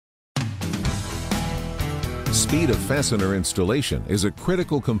Speed of fastener installation is a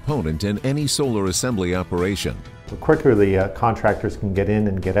critical component in any solar assembly operation. The quicker the contractors can get in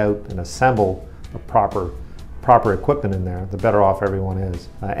and get out and assemble the proper equipment in there, the better off everyone is.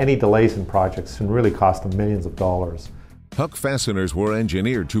 Any delays in projects can really cost them millions of dollars. Huck fasteners were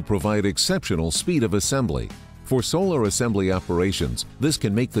engineered to provide exceptional speed of assembly. For solar assembly operations, this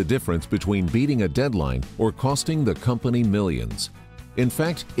can make the difference between beating a deadline or costing the company millions. In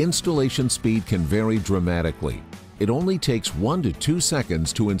fact, installation speed can vary dramatically. It only takes 1 to 2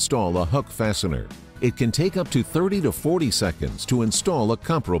 seconds to install a Huck fastener. It can take up to 30 to 40 seconds to install a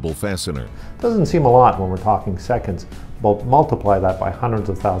comparable fastener. Doesn't seem a lot when we're talking seconds, but multiply that by hundreds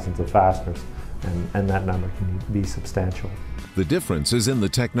of thousands of fasteners, and that number can be substantial. The difference is in the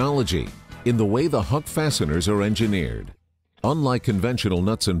technology, in the way the Huck fasteners are engineered. Unlike conventional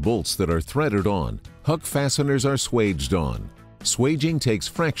nuts and bolts that are threaded on, Huck fasteners are swaged on. Swaging takes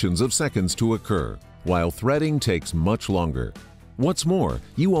fractions of seconds to occur, while threading takes much longer. What's more,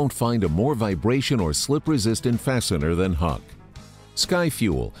 you won't find a more vibration or slip-resistant fastener than Huck.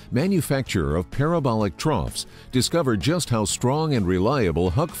 Skyfuel, manufacturer of parabolic troughs, discovered just how strong and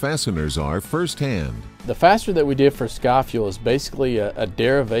reliable Huck fasteners are firsthand. The fastener that we did for Skyfuel is basically a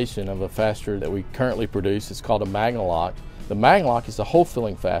derivation of a fastener that we currently produce. It's called a Magnalock. The Magnalock is a hole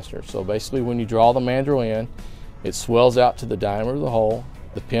filling fastener. So basically when you draw the mandrel in, it swells out to the diameter of the hole,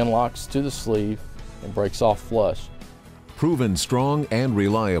 the pin locks to the sleeve, and breaks off flush. Proven strong and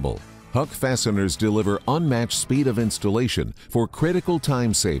reliable, Huck fasteners deliver unmatched speed of installation for critical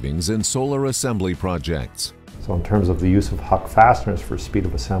time savings in solar assembly projects. So in terms of the use of Huck fasteners for speed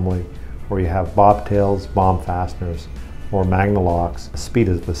of assembly, where you have bobtails, bomb fasteners, or Magnalocks, speed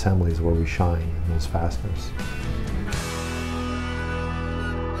of assembly is where we shine in those fasteners.